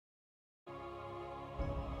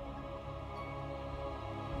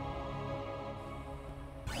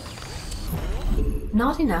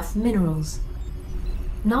Not enough minerals.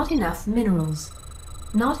 Not enough minerals.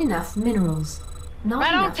 Not enough minerals. Not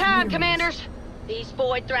Right on enough time, minerals. Commanders! These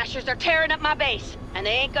Void Thrashers are tearing up my base, and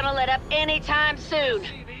they ain't gonna let up anytime soon.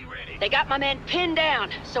 They got my men pinned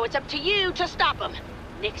down, so it's up to you to stop them.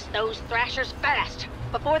 Nix those Thrashers fast,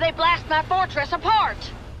 before they blast my fortress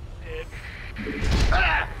apart!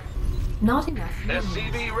 Not enough minerals.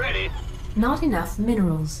 SCV ready. Not enough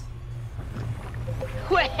minerals.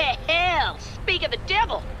 Well, speak of the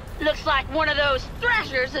devil! Looks like one of those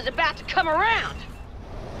Thrashers is about to come around!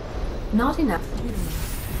 Not enough minerals.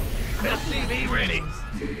 SCV ready.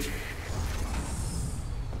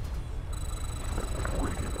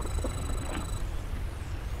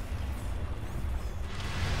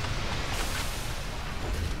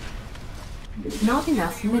 Not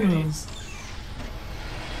enough minerals.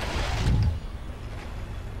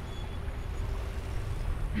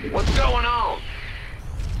 What's going on?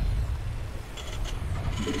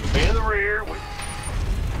 In the rear.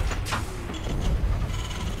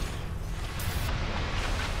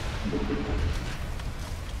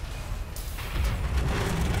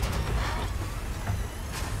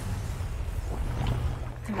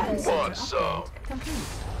 What's up?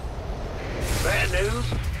 Bad news?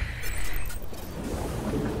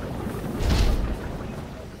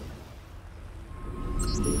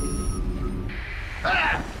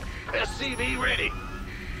 SCV ready.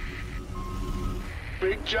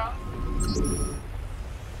 Big job.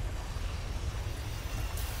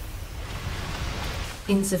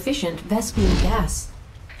 Insufficient Vespene gas.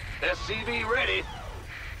 SCV ready.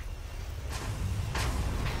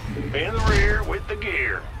 In the rear with the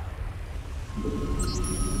gear.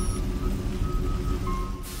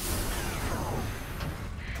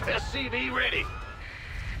 SCV ready.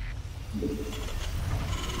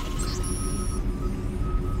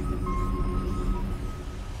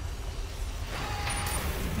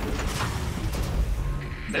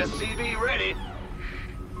 SCV ready.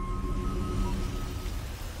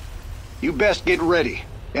 You best get ready.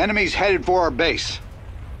 Enemies headed for our base.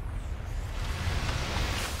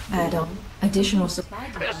 Add-on. Additional supply.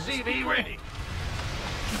 SCV ready.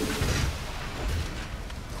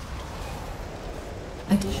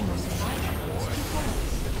 Additional supply.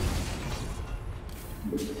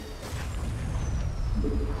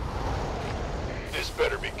 This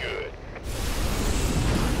better be good.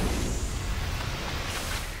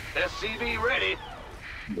 SCV ready.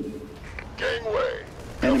 Gangway.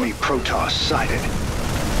 Enemy Protoss sighted.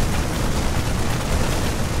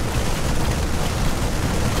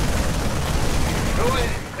 Go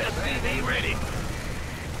ahead. SCV ready.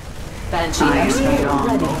 Banshee X-ray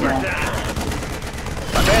ready.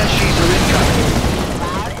 Banshees are incoming.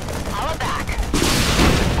 Loud, holla back.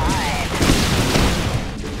 Fine.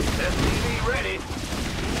 SCV ready.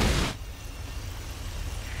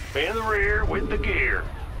 In the rear with the gear.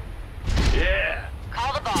 Yeah.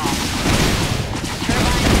 Call the ball.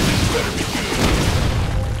 This better be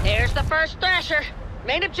good. There's the first Thrasher.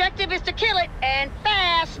 Main objective is to kill it, and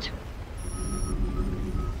fast.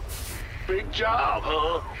 Big job,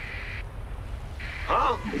 huh?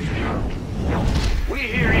 Huh? We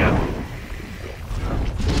hear ya.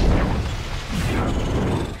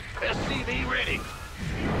 SCV ready.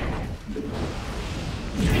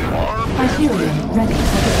 Hydralisks ready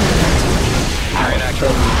for deployment.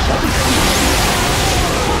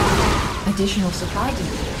 Additional supply depot.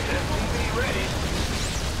 SCV ready.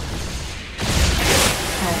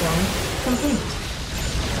 Add-on complete.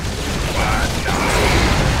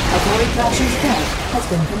 A Void Thrasher's death has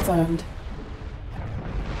been confirmed.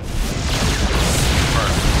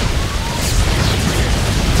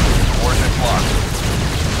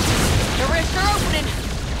 Turrets are opening.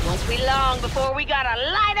 Won't be long before we gotta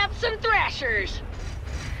light up some Thrashers.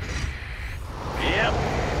 Yep.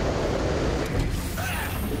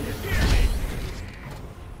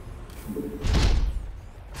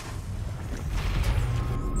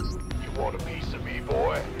 You want a piece of me,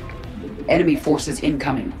 boy? Enemy forces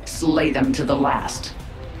incoming. Slay them to the last.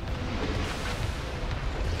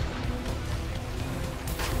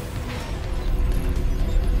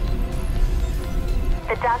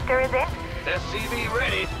 The doctor is in. SCV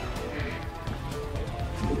ready.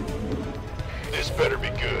 This better be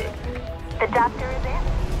good. The doctor is in.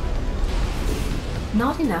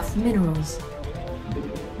 Not enough minerals.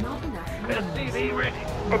 Not enough minerals. SCV ready.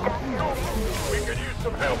 The doctor is in. We could use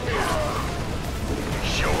some help here.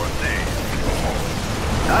 Sure thing.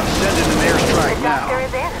 I'm sending an airstrike The doctor now.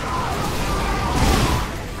 is in.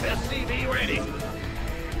 SCV ready.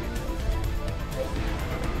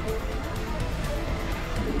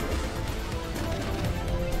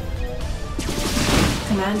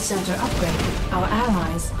 Command center upgrade. Our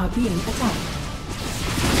allies are being attacked.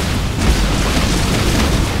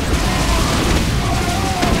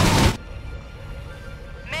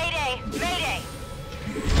 Mayday! Mayday!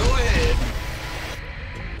 Go ahead.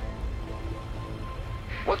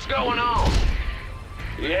 What's going on?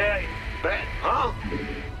 Yeah, bet, huh?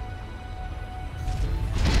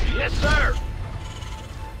 Yes, sir.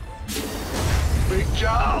 Big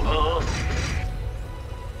job, huh?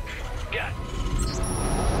 Got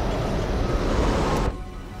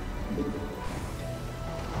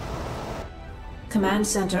Command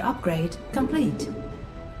center upgrade complete.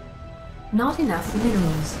 Not enough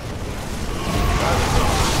minerals.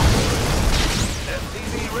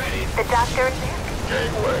 SCV ready. The doctor is in.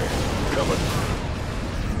 Gangway, coming.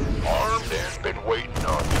 Armed and been waiting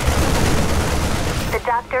on you. The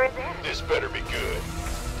doctor is in. This better be good.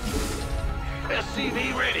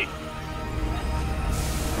 SCV ready.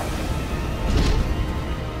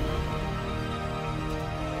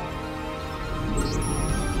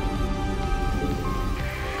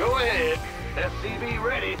 Go ahead. SCV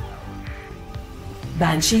ready.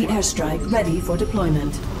 Banshee airstrike ready for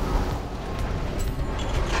deployment.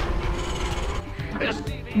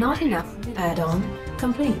 SCV Not enough. Add-on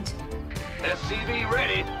complete. SCV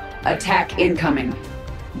ready. Attack incoming.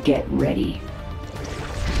 Get ready.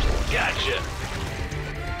 Gotcha.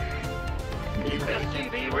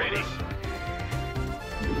 SCV ready.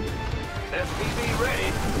 SCV ready.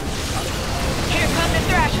 Here come the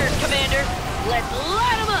Thrashers, Commander. Let's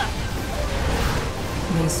light them up!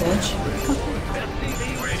 Research complete.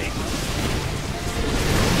 SCV ready.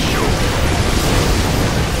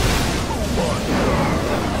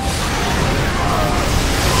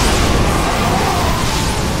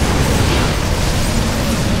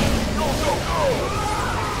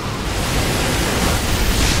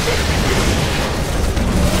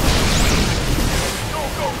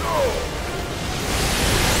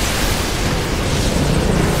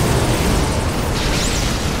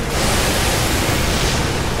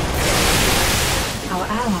 Our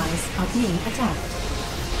allies are being attacked.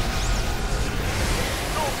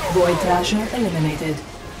 Void Thrasher eliminated.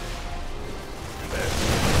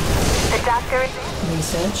 The doctor is in.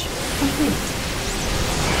 Research complete.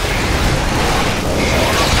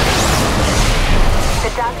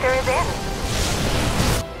 The doctor is in.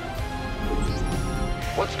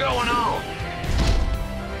 What's going on?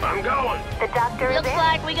 I'm going. The doctor is Looks in.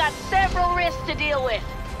 like we got several risks to deal with.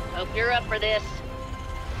 Hope you're up for this.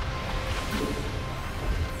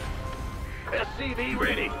 SCV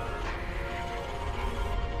ready.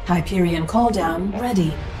 Hyperion call down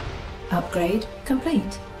ready. Upgrade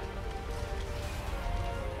complete.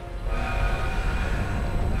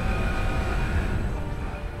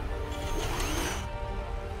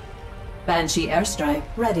 Banshee airstrike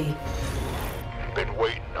ready. Been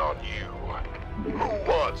waiting on you. Who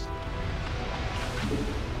wants?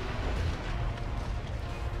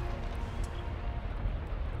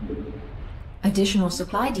 Additional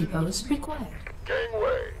supply depots required.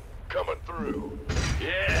 Gangway, coming through.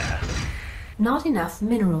 Yeah, Not enough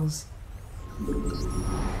minerals.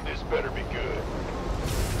 this better be good.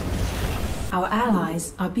 Our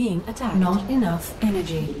allies are being attacked. Not enough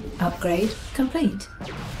energy. Upgrade complete.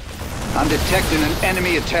 I'm detecting an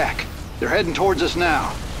enemy attack. They're heading towards us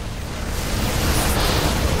now.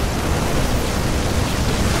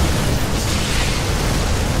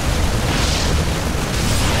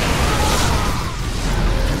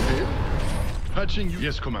 Patching you.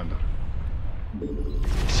 Yes, Commander.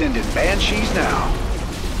 Sending Banshees now.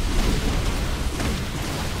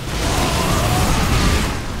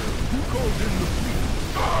 Who called in the fleet?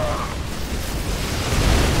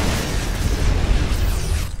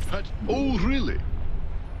 Patch. Oh, really?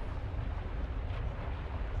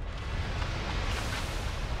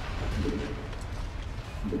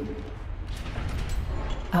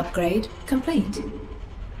 Upgrade complete.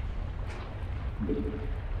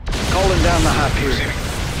 Calling down the Hyperion.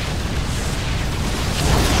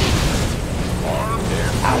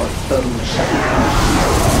 Our foes shall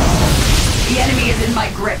become. The enemy is in my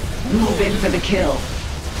grip. Move in for the kill.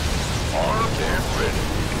 Armed and ready.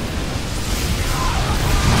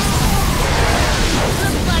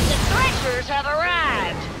 Looks like the Thrashers have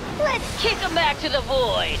arrived. Let's kick them back to the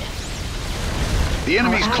void. The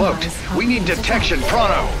enemy's Our cloaked. allies are We need being detection attacked.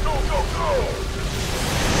 pronto. Go, go, go!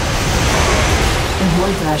 The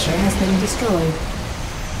Void Thrasher has been destroyed.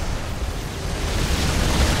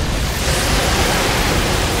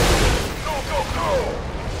 Go, go, go!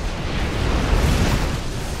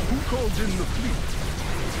 Who called in the fleet?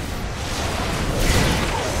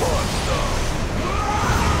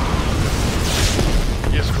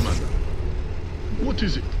 Yes, Commander. What What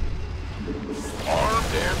is it?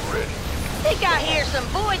 Armed and ready. Think I hear some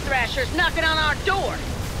Void Thrashers knocking on our door.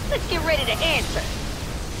 Let's get ready to answer.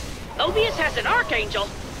 Obius has an Archangel.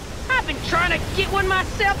 I've been trying to get one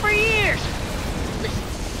myself for years. Listen,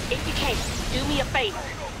 if you can, do me a favor.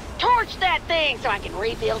 Torch that thing so I can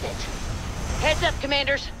rebuild it. Heads up,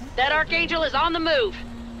 Commanders. That Archangel is on the move.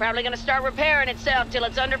 Probably gonna start repairing itself till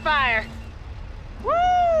it's under fire. Woo!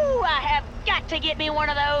 I have got to get me one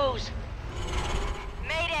of those.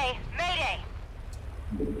 Mayday! Mayday!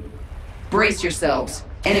 Brace yourselves.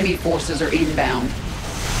 Enemy forces are inbound.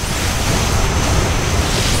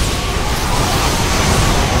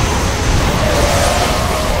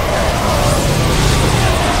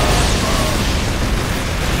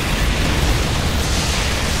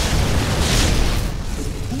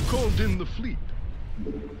 Who called in the fleet?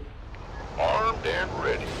 Armed and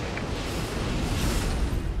ready.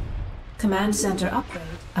 Command center upgrade.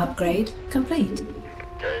 Upgrade complete.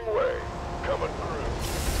 Gangway coming through.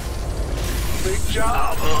 Big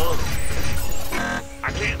job, huh?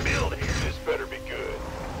 I can't build here. This better be good.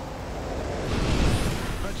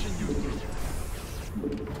 Patching you through.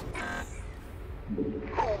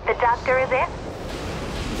 The doctor is in.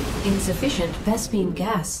 Insufficient Vespine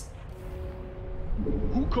gas.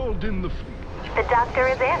 Who called in the fleet? The doctor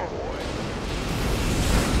is in.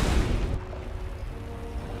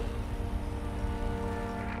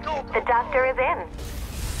 The doctor is in.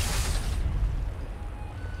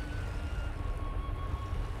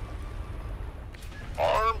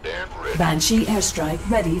 Armed and ready. Banshee airstrike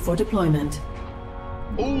ready for deployment.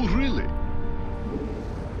 Oh, really?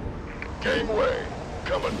 Gangway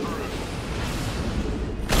coming through.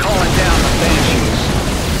 Calling down the Banshees.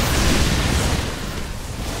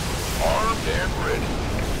 Armed and ready.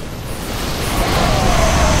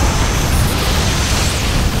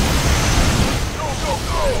 Go, go,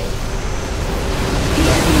 go! The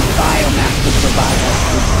enemy's biomass will provide us.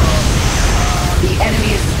 The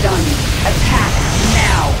enemy is stunned. Attack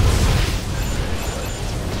now!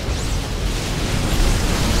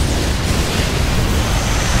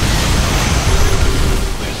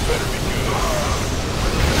 This better be good.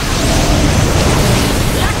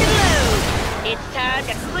 Lock and load! It's time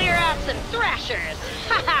to clear out some Thrashers!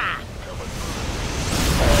 Ha ha!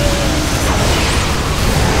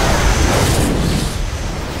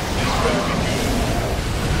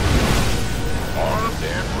 Armed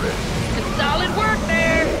and ready. Solid work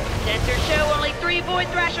there! Sensors show only 3 Void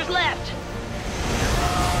Thrashers left.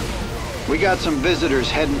 We got some visitors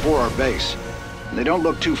heading for our base. They don't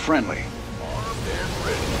look too friendly. Armed and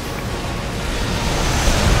ready.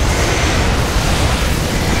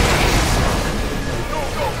 Go,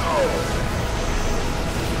 go, go!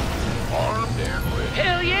 Armed and ready.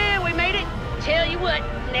 Hell yeah, we made it! Tell you what,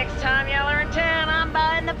 next time y'all are in town, I'm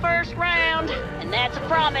buying the first round. And that's a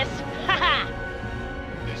promise. Ha ha!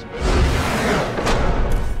 This better be good.